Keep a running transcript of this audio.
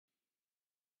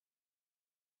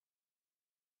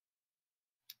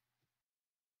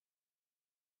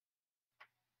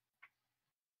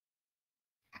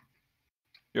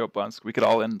Yo, Bunsk, we could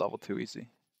all end level 2 easy.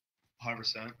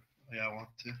 100%. Yeah, I want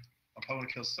to. I'll probably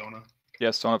kill Sona.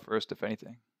 Yeah, Sona first, if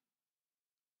anything.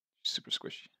 She's super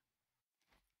squishy.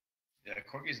 Yeah,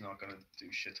 Corgi's not gonna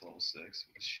do shit to level 6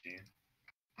 with Sheen.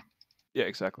 Yeah,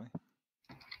 exactly.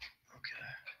 Okay.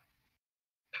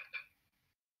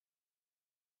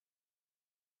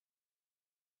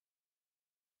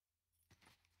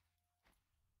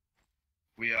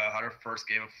 We had our first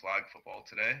game of flag football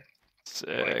today.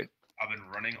 Sick. I've been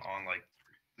running on like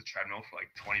the treadmill for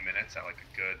like 20 minutes at like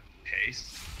a good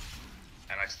pace,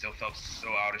 and I still felt so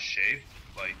out of shape.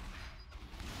 Like,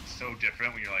 so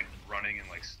different when you're like running and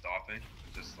like stopping,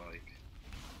 just like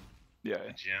Yeah.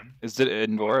 the gym. Is it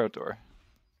indoor or outdoor?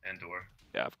 Indoor.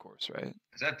 Yeah, of course, right?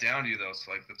 Is that down to you though?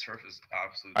 So like the turf is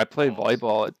absolute. I play balls.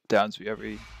 volleyball at Downsview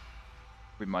every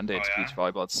Monday. It's yeah? beach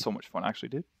volleyball. It's so much fun, actually,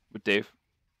 dude. With Dave.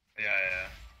 Yeah.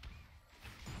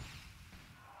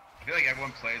 I feel like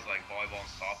everyone plays like volleyball and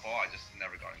softball. I just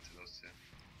never got into those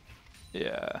two.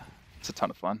 Yeah, it's a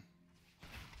ton of fun.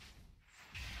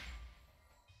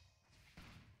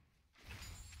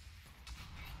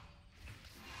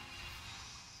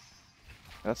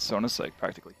 That Sona's like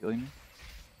practically healing me.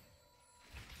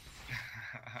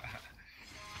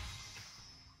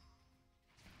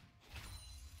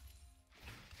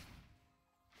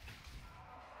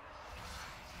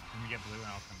 When we get blue,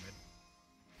 I'll come mid.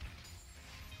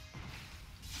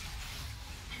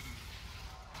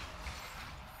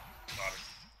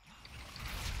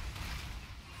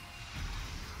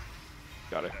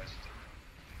 Got it.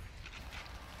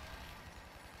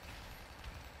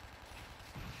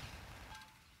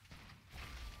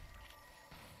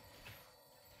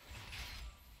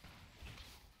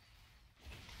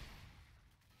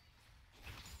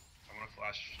 I'm gonna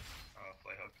flash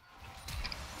play hook.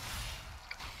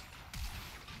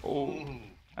 Oh, Ooh.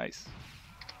 nice.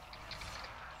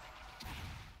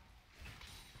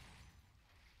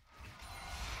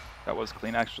 That was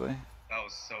clean, actually. That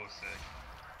was so sick.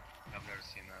 I've never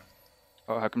seen that.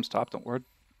 Oh, how come stop? Don't ward.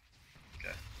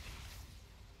 Okay.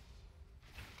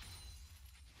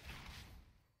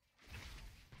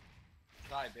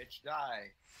 Die, bitch,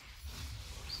 die.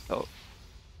 Oh.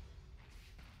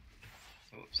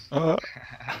 Oops.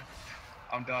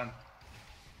 I'm done.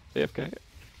 AFK.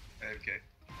 Okay.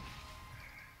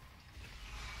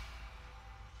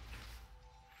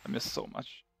 I missed so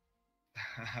much.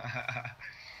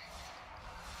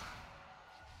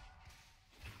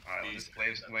 Alright, just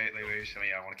wait, show me.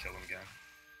 I want to kill him again.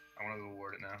 I want to go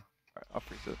ward it now. Alright, I'll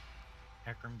freeze it.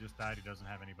 Ekram just died, he doesn't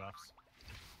have any buffs.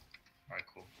 Alright,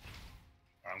 cool.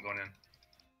 Alright, I'm going in.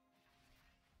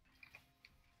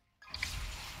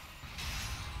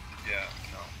 Yeah,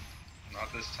 no.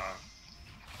 Not this time.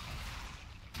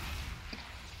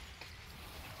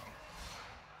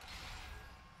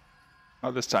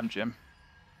 Not this time, Jim.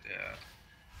 Yeah.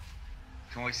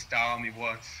 You can only style me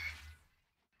once.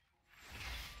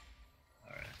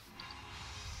 Alright.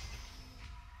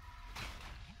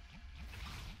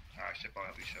 Alright, shit,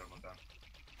 I'll be sure I'm done.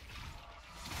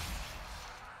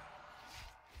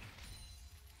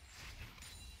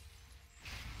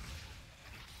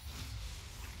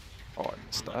 Oh, I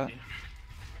missed that.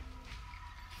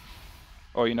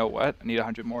 Oh, you know what? I need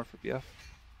 100 more for BF.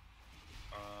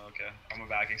 Okay. I'm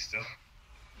backing still.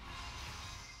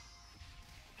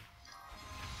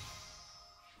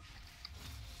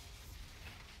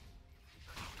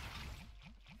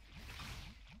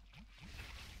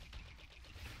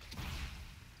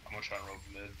 I'm gonna try and rope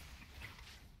mid.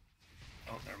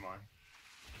 Oh, never mind.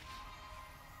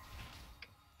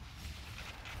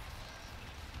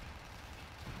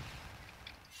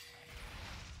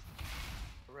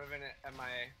 Riven at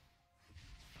MIA.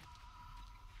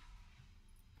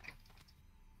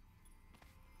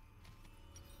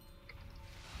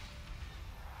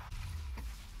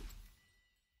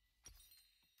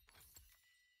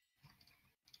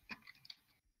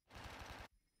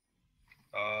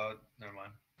 Never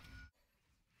mind.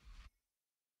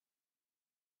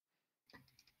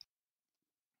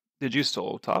 Did you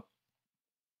solo top?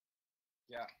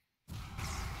 Yeah.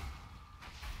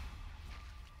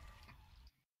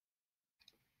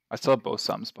 I still have both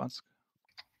some spots.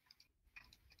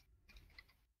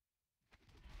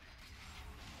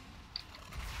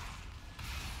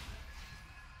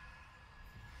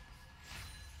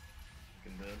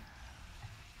 Good mid.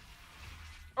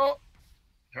 Oh!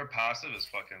 Her passive is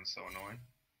fucking so annoying.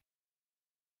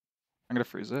 I'm gonna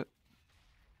freeze it.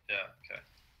 Yeah, okay.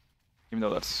 Even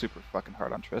though that's super fucking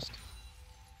hard on Trist.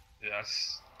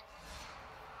 Yes.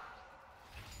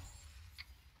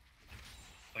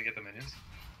 I get the minions.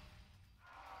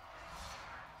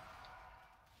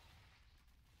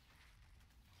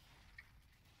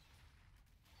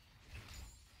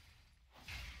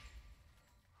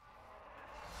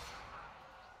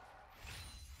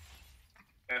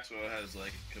 Maxwell has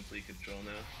like complete control now.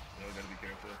 You know, gotta be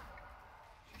careful.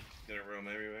 He's gonna roam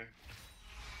everywhere.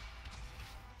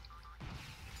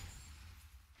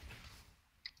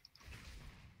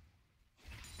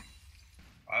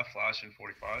 I have flash in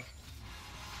 45.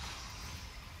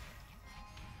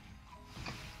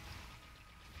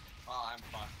 Oh, I'm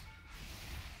fucked.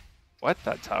 What?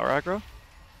 That tower aggro?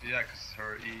 Yeah, because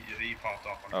her E popped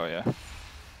off on her. Oh yeah. Oh,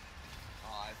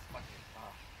 I fucking.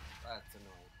 Oh, that's annoying.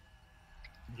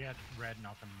 Get red and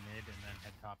I'll come mid and then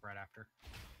head top right after.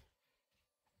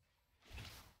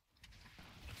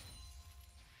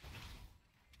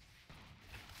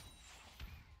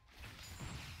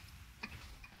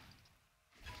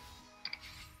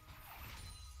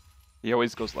 He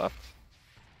always goes left.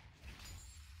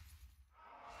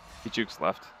 He jukes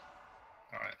left.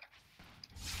 Alright.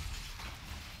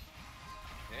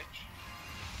 Bitch.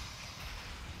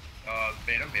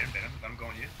 Bait him. I'm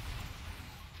going you.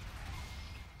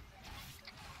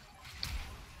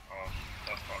 Oh,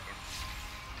 that's fucker.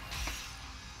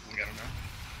 We'll get him now.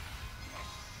 Oh,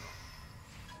 no.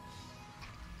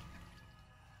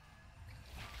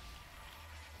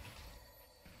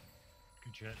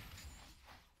 Good shit.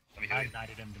 Let me heal I you.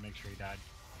 ignited him to make sure he died.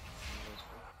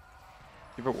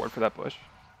 You have a ward for that bush?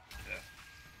 Yeah.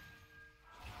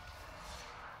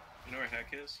 You know where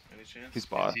Heck is? Any chance? He's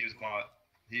bot. He was bot.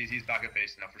 He's back at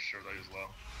base now for sure, though, as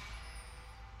well.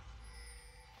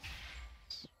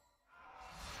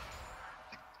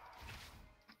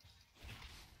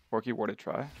 Porky warded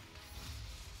try.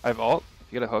 I have ult.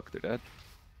 If you get a hook, they're dead.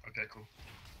 Okay, cool.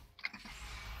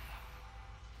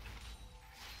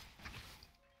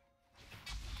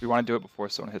 We want to do it before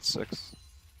someone hits 6.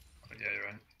 Yeah, you're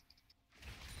right.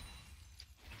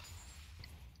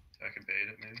 I can bait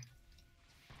it, maybe.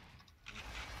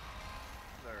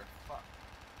 They're fucked.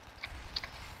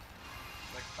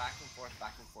 Like back and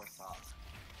forth top.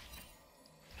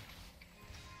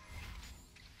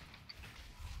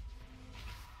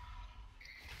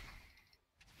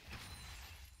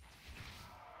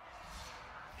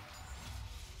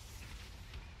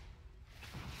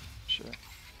 Shit.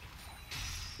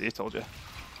 See, I told you. I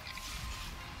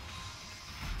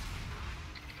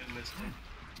missed it.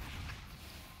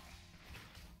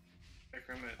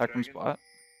 Heckram at Heckram's Dragon. bot.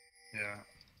 Yeah.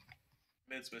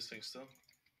 Mid's missing still.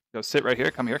 Go sit right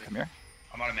here. Come here. Come here.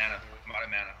 I'm out of mana. I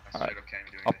Alright. straight up can't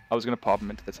even do I anything. was gonna pop him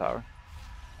into the tower.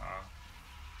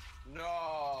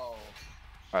 No.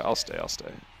 Alright, I'll stay. Or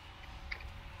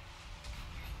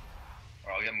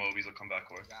I'll get Mobies, I'll come back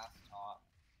quick. Gas top.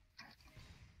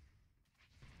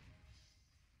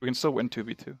 We can still win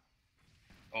 2v2.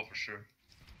 Oh, for sure.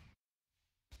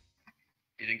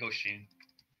 He didn't go Sheen.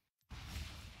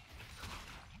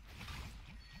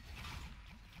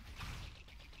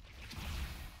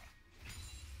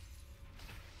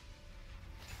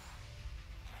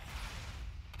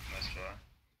 Nice try.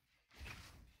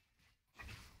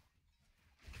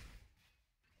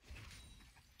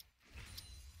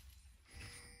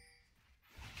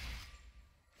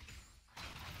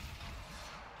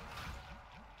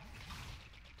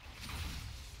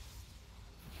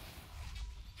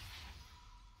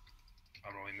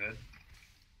 I'm rolling mid.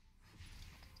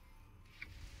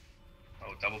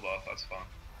 Oh, double buff, that's fun.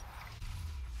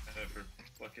 For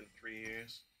fucking 3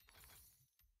 years.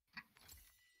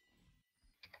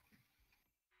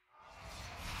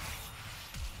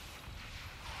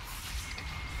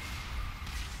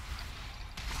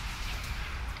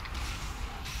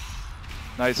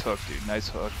 Nice hook, dude. Nice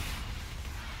hook.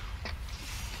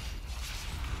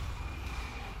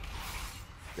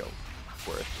 Go.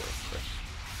 Worth.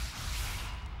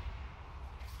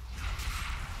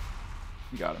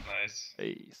 You got him. Nice.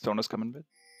 Hey, Sona's coming mid.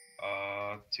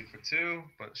 2 for 2,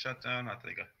 but shutdown, I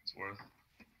think it's worth.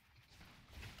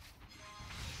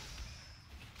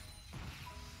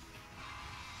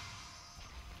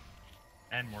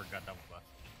 And Mord got double buff.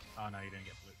 Oh no, you didn't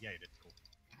get blue. Yeah, you did. Cool.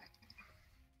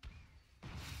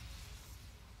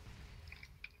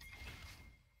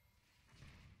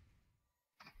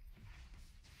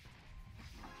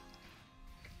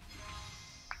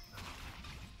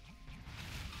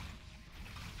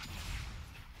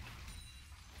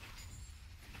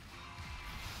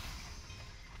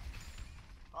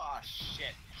 Oh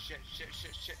shit.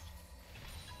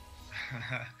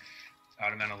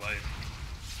 Out of mana life.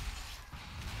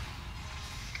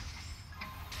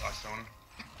 Last Sona.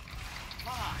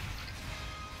 Fuck.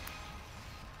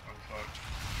 Oh fuck.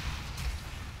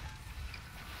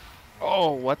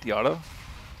 Oh, what? The auto?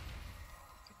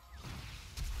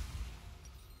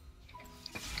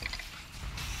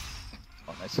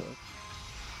 Oh, nice hook.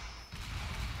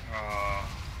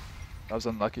 That was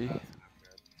unlucky.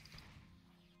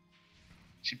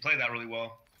 She played that really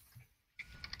well.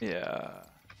 Yeah.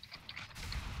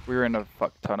 We were in a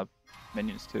fuck ton of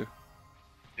minions too.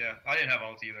 Yeah, I didn't have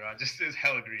ult either. I just was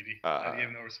hella greedy. I gave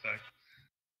no respect.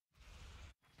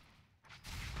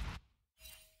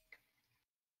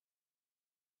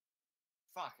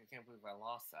 Fuck, I can't believe I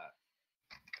lost that.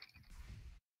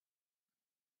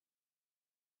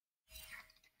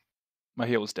 My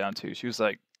heal was down too. She was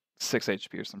like 6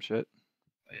 HP or some shit.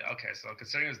 Yeah, okay, so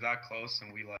considering it was that close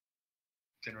and we like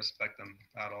didn't respect them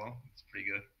at all, it's pretty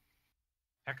good.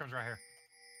 Hecarim's right here.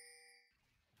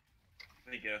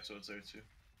 I think Yasuo's there too.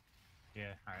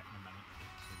 Yeah, alright, never mind.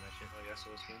 See that shit. Oh,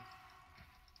 Yasuo's good.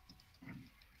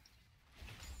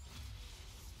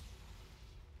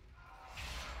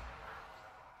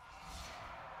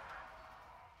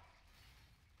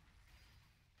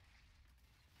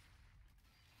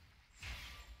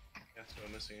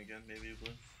 Yasuo missing again, maybe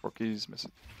blue. Forky's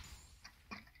missing.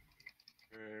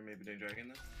 Or maybe Day Dragon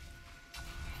then?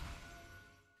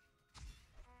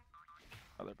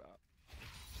 Other bot.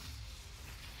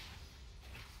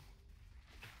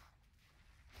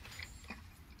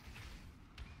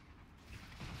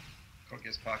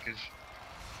 Corki's package.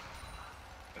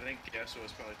 I think Yasuo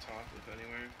is probably top, if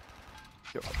anywhere.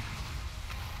 Yo.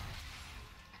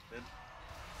 Mid.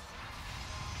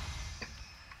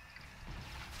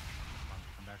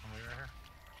 Come back and wait right here.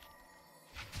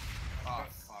 Oh,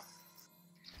 fuck.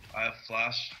 I have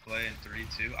flash play in 3,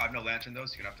 2. I have no lantern though,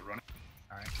 so you're gonna have to run it.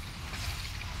 Alright.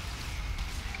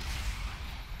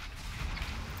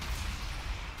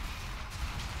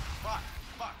 Fuck,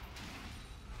 fuck.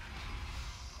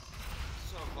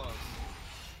 So close.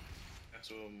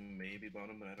 Yasuo maybe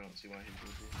bottom, but I don't see why he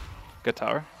would be. Good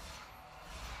tower.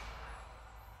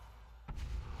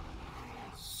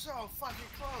 So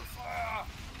fucking close. Ah!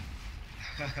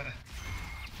 Maybe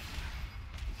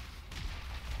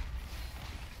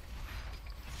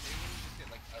we just get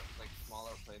like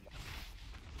smaller play.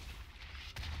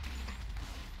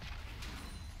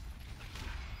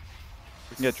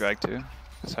 We can get dragged too.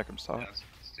 Hecarim's top. Yeah,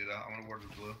 let's do that. I want to ward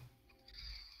with blue.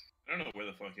 I don't know where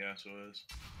the fuck Yasuo is.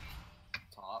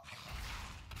 Top.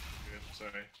 Yeah,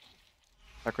 sorry.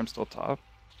 Hecarim's still top.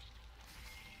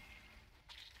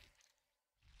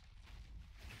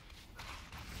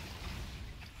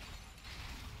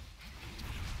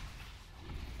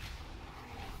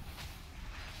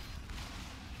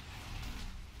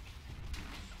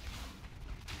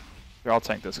 Here, I'll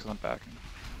tank this because I'm backing.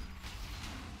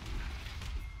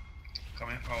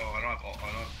 Coming. Oh, I don't have ult. I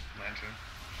don't have lantern.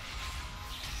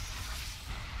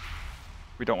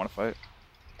 We don't want to fight.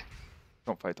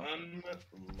 Don't fight, don't.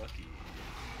 Unlucky.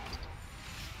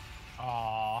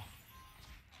 Aww.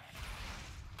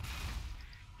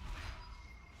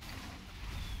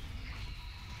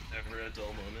 Never a dull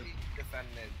moment.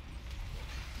 Defended.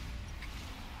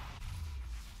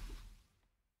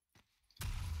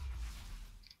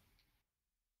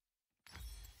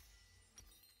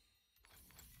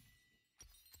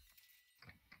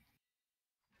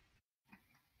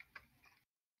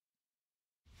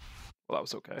 Well, that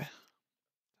was okay.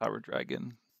 Tower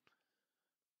dragon.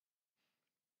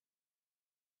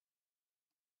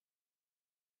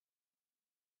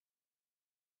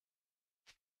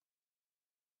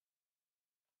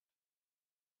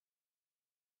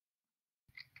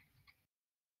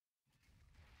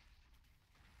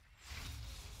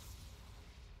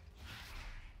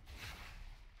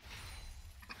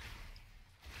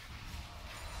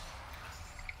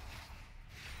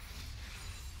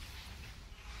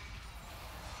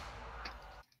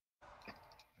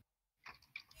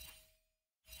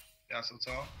 Yeah, so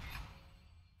top.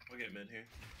 I'll get mid here.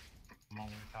 I'm on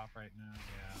the top right now.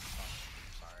 Yeah. Oh,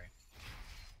 sorry.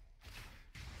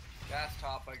 Gas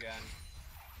top again.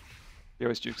 He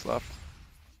always jukes left.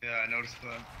 Yeah, I noticed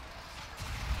that.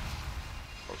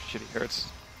 Oh shit, he hurts.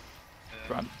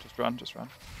 Yeah. Run, just run, just run.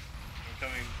 I'm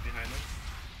coming behind them.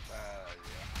 Yeah.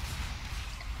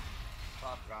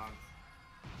 Top ground.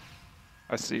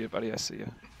 I see you, buddy, I see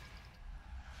you.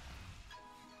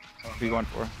 Coming Who you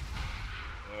back. going for?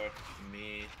 Fuck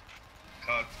me.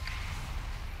 Cut.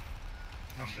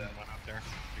 I'm I should dead. have went up there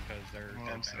because they're Oh,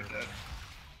 dead I'm so better dead. than me.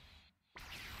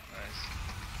 Nice.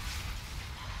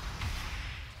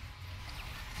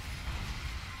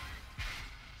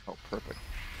 Oh, perfect.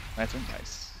 Lantern,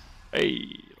 nice.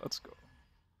 Hey, let's go.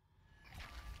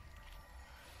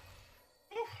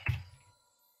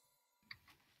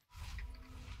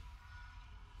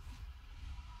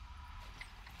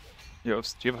 Yo, do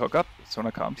you have a hookup?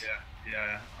 Sona comes. Yeah.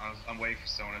 I'm waiting for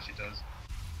Sona. She does.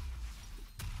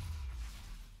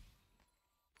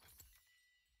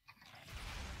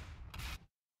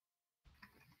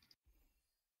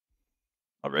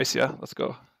 I'll race ya. Let's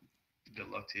go. Good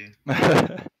luck to you.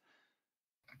 Down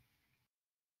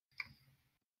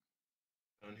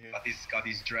here. Got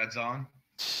these dreads on.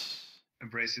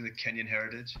 Embracing the Kenyan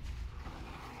heritage.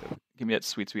 Give me that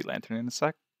sweet, sweet lantern in a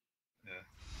sec. Yeah.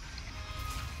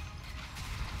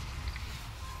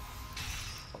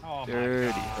 Oh Dirty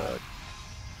my god. hook.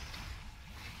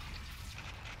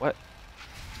 What?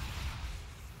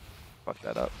 Fuck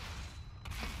that up.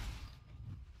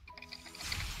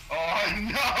 Oh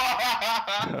no!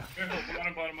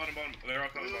 Bottom. They're all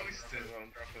coming bottom. Boosted.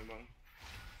 Drop bottom.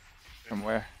 From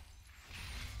where?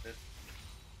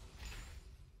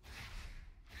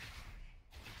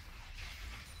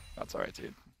 That's alright,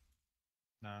 dude.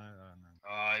 No.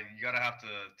 You gotta have to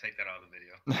take that out of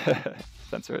the video.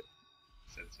 Censor it.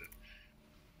 Censor it.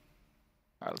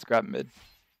 Alright, let's grab mid.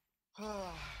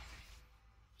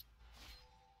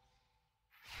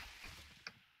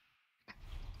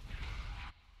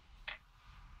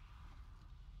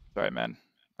 Sorry, man.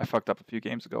 I fucked up a few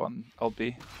games ago on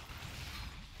LB.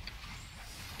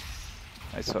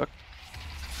 Nice hook.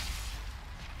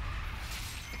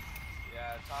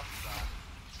 Yeah, top is on.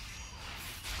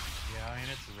 Yeah, I mean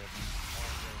it's a rhythm.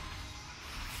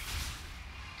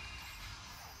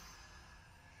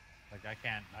 Like I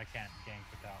can't gank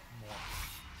without more.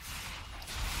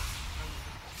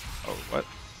 Oh, what?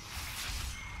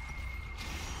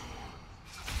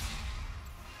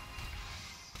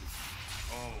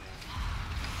 Oh.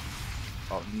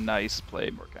 Oh, nice play,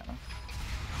 Morgana.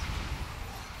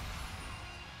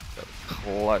 That was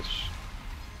clutch.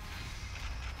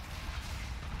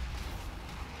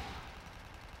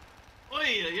 Oi,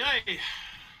 oi.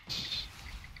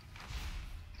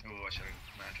 Oh, I should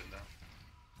have imagined that.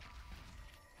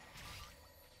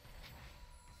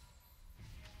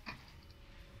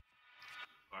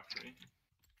 Back to me.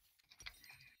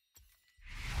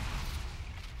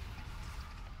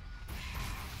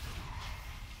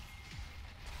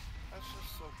 That's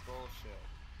just so bullshit.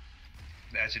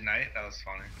 The Edge of Night, that was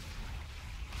funny.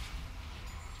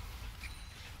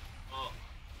 Oh.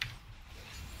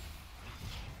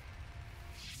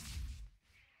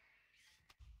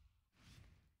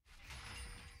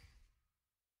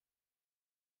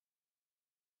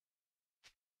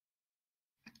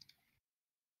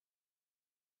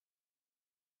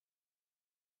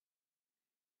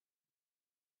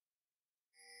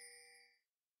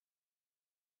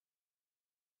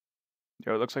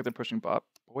 Yo, it looks like they're pushing bot,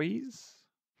 boys.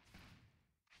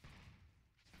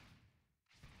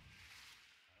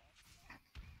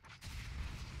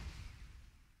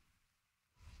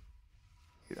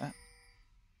 See that?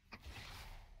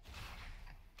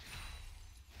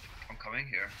 I'm coming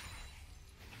here.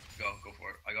 Go for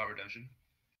it. I got redemption.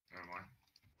 Never mind.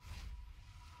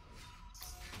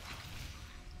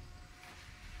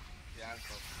 Yeah, I'm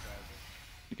so surprised.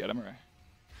 You get him, or?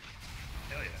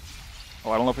 Hell yeah.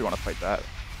 Oh, I don't know if we want to fight that.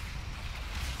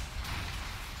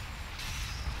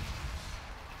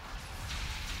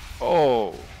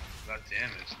 Oh, Got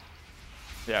damaged.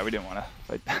 yeah, we didn't want to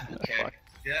fight that. Okay. Fuck.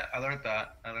 Yeah, I learned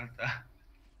that.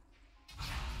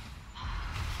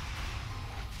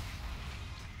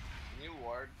 New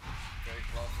ward, very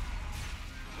close.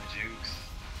 Jukes.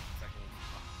 Second.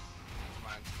 Come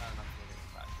on, it's not enough to get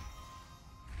it back.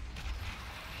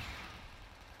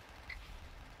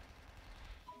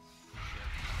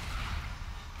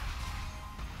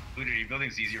 Luder, are you building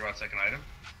ZZ Rod second item?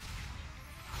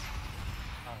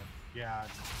 Oh yeah.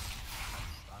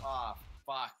 Oh,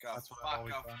 fuck. Oh, That's what I've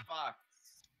always fuck. Oh, done. fuck.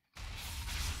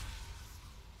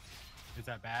 Is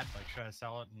that bad? Like should I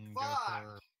sell it and go Fuck!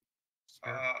 for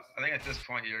spirit? I think at this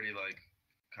point you already like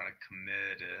kind of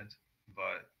committed,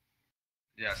 but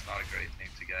yeah, it's not a great thing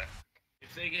to get.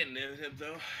 If they get inhibited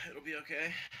though, it'll be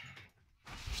okay.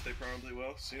 Which they probably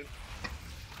will soon.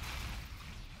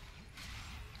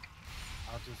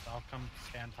 I'll come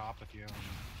stand top with you and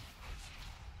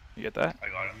You get that? I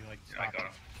got him. you like Yeah, I stop, got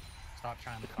him. stop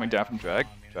trying to Coming fight down from out. drag. I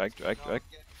mean, Drag. No,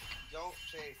 don't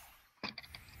chase.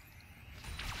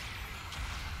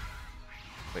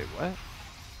 Wait, what?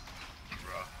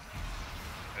 Bro.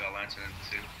 I got Lantern in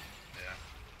too. Yeah.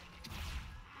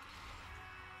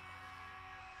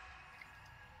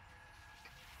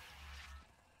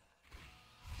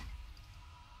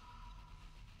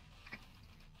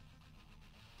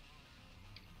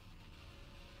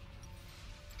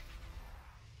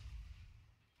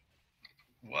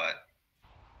 What?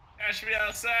 I should be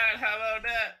outside. How about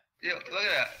that? Yo, look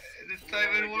at that. It's not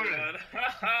even working.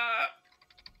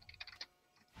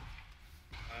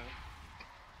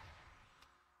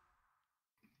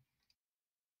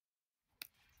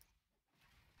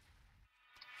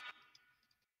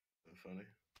 Funny.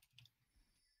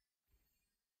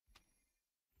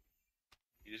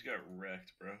 You just got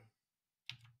wrecked, bro.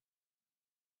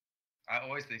 I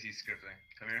always think he's scripting.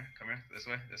 Come here, this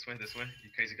way, this way, this way. You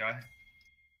crazy guy.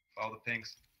 Follow the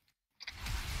pings.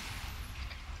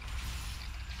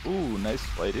 Ooh, nice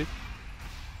play, dude.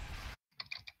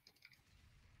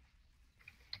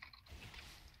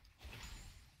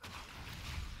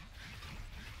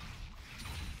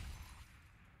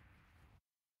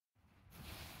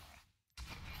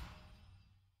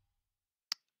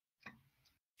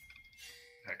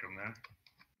 Heck him there.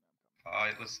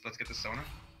 Let's get the Sona.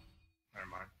 Never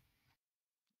mind.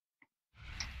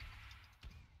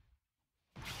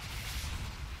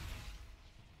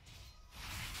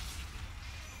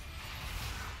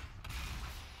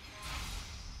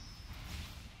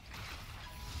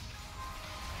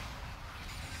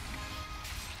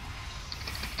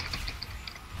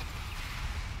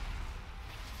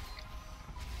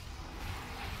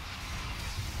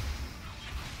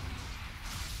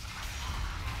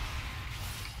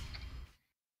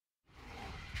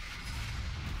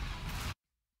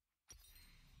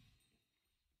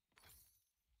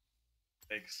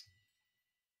 Thanks.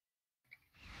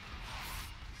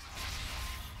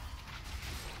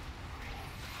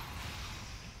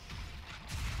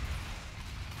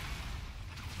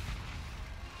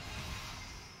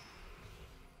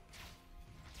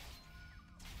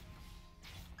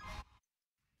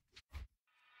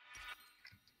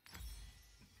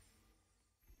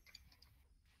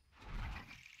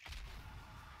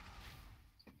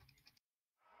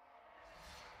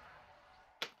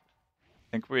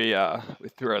 I think we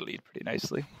threw our lead pretty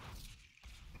nicely.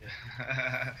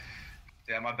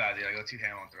 Yeah, my bad, dude. I go 2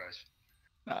 ham on Thresh.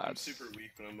 Nah, I'm it's super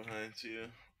weak when I'm behind too.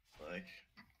 Like,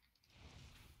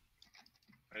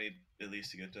 I need at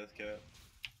least to get death cap.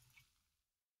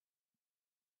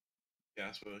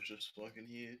 Gaspo is just fucking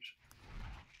huge.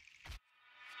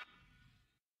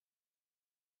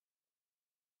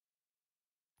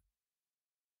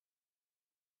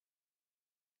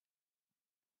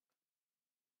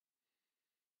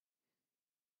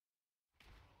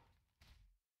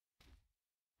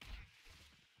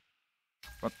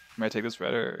 What, may I take this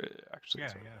red or actually? Yeah,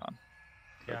 it's already yeah. on?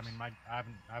 Yeah, I Oops. mean, I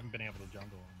haven't been able to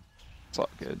jungle. And It's all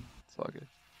good. It's all good.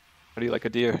 How do you like a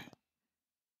deer?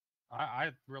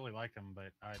 I really like him,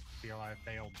 but I feel I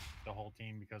failed the whole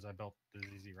team because I built the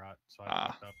ZZ Rot, so I Ah,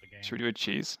 fucked up the game. Should we do a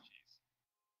cheese?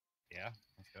 Yeah,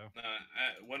 let's go.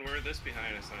 When we're this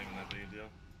behind, it's not even that big a deal.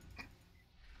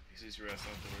 He's rest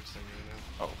not the worst thing right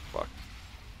now. Oh fuck!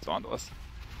 It's on to us.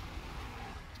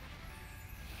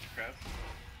 Crap.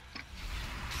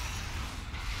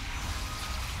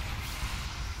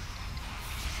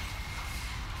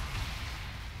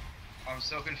 I'm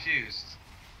so confused.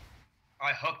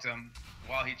 I hooked him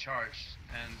while he charged,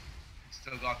 and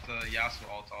still got the Yasuo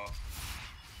ult off.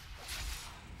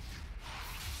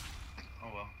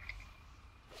 Oh well.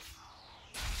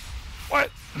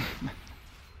 What?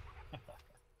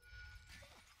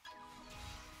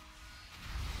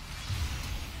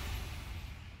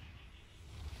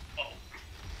 Oh.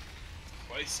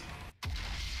 Spicy.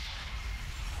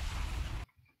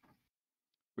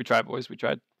 We tried, boys. We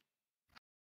tried.